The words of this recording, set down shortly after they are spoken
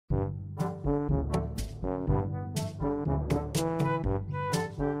We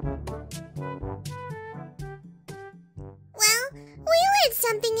learned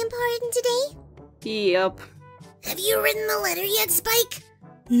something important today. Yep. Have you written the letter yet, Spike?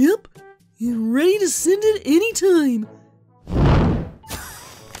 Yep. And ready to send it anytime.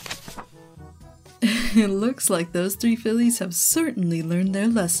 It looks like those three fillies have certainly learned their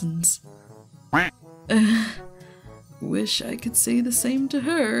lessons. Wish I could say the same to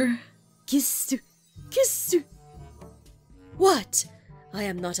her. Kiss. What? I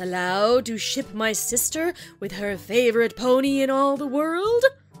am not allowed to ship my sister with her favorite pony in all the world?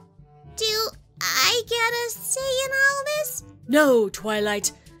 Do I get a say in all this? No,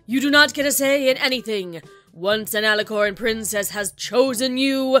 Twilight. You do not get a say in anything. Once an Alicorn princess has chosen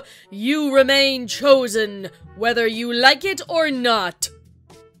you, you remain chosen, whether you like it or not.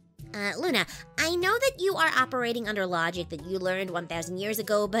 Luna, I know that you are operating under logic that you learned 1,000 years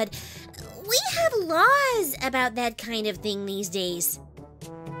ago, but we have laws about that kind of thing these days.